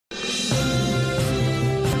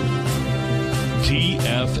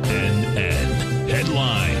TFNN.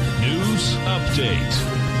 Headline News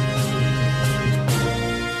Update.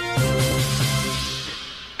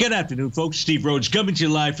 Good afternoon, folks. Steve Rhodes coming to you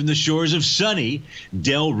live from the shores of sunny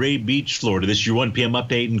Delray Beach, Florida. This is your 1 p.m.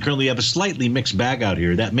 update, and currently have a slightly mixed bag out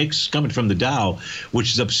here. That mix coming from the Dow,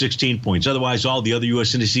 which is up 16 points. Otherwise, all the other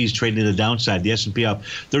U.S. indices trading to the downside. The S&P up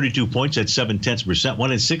 32 points at 0.7%, 1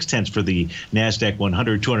 6/10 for the NASDAQ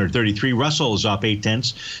 100, 233. Russell is off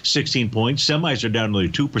 0.8, 16 points. Semis are down nearly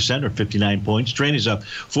 2% or 59 points. Trend is up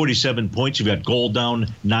 47 points. You've got gold down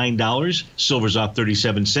 $9. Silver's off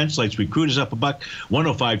 37 cents. Light sweet crude is up $1.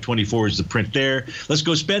 105.24 is the print there. Let's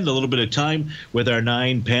go spend a little bit of time with our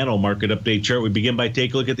 9-panel market update chart. We begin by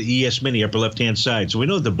taking a look at the ES Mini, upper left-hand side. So we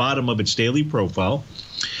know at the bottom of its daily profile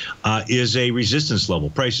is a resistance level.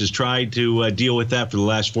 Price has tried to deal with that for the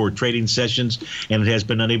last 4 trading sessions, and it has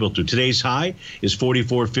been unable to. Today's high is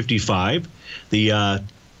 44.55. The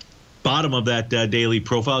bottom of that daily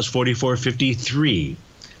profile is 44.53.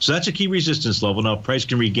 So that's a key resistance level. Now, if price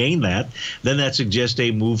can regain that, then that suggests a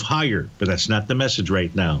move higher, but that's not the message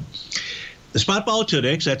right now. The spot volatility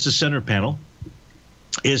index, that's the center panel,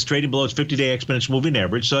 is trading below its 50-day exponential moving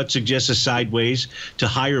average, so it suggests a sideways to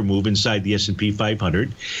higher move inside the S&P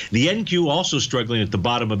 500. The NQ also struggling at the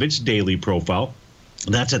bottom of its daily profile.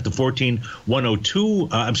 That's at the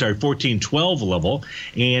 1412 level,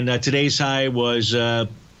 and today's high was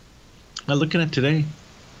looking at today.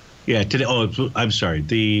 Yeah, today. Oh, I'm sorry.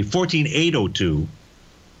 The 14,802.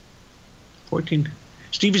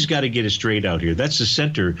 Stevie's got to get it straight out here. That's the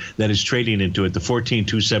center that is trading into it, the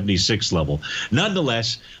 14,276 level.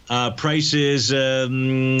 Nonetheless, price is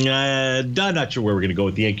I'm not sure where we're going to go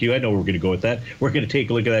with the NQ. I know where we're going to go with that. We're going to take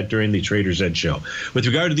a look at that during the Trader's Edge show. With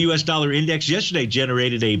regard to the U.S. dollar index, yesterday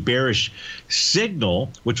generated a bearish signal,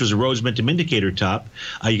 which was a Rhodes momentum indicator top.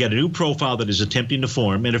 You got a new profile that is attempting to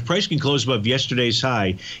form, and if price can close above yesterday's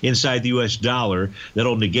high inside the U.S. dollar,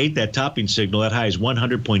 that'll negate that topping signal. That high is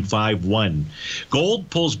 100.51. Gold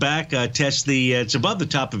pulls back, tests it's above the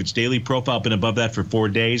top of its daily profile, been above that for 4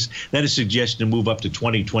 days. That is suggesting a move up to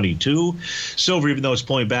 2022. Silver, even though it's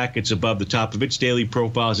pulling back, it's above the top of its daily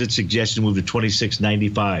profiles. It's suggesting a move to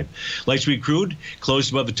 26.95. Light sweet crude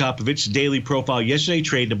closed above the top of its daily profile yesterday,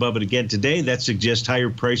 trading above it again today. That suggests higher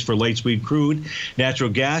price for light sweet crude. Natural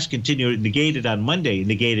gas continued negated on Monday,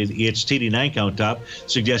 negated its TD9 count top,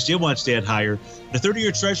 suggests it wants to add higher. The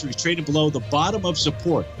 30-year Treasury is trading below the bottom of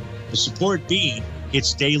support. The support being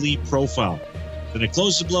its daily profile. When it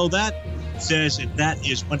closes below that, it says that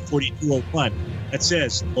is 142.01. That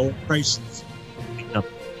says lower prices.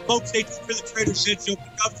 Folks, stay tuned for the Trader's Edge show.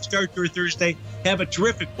 Kickoff to start your Thursday. Have a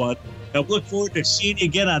terrific one. I look forward to seeing you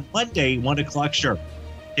again on Monday, 1 o'clock sharp.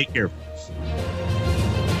 Take care.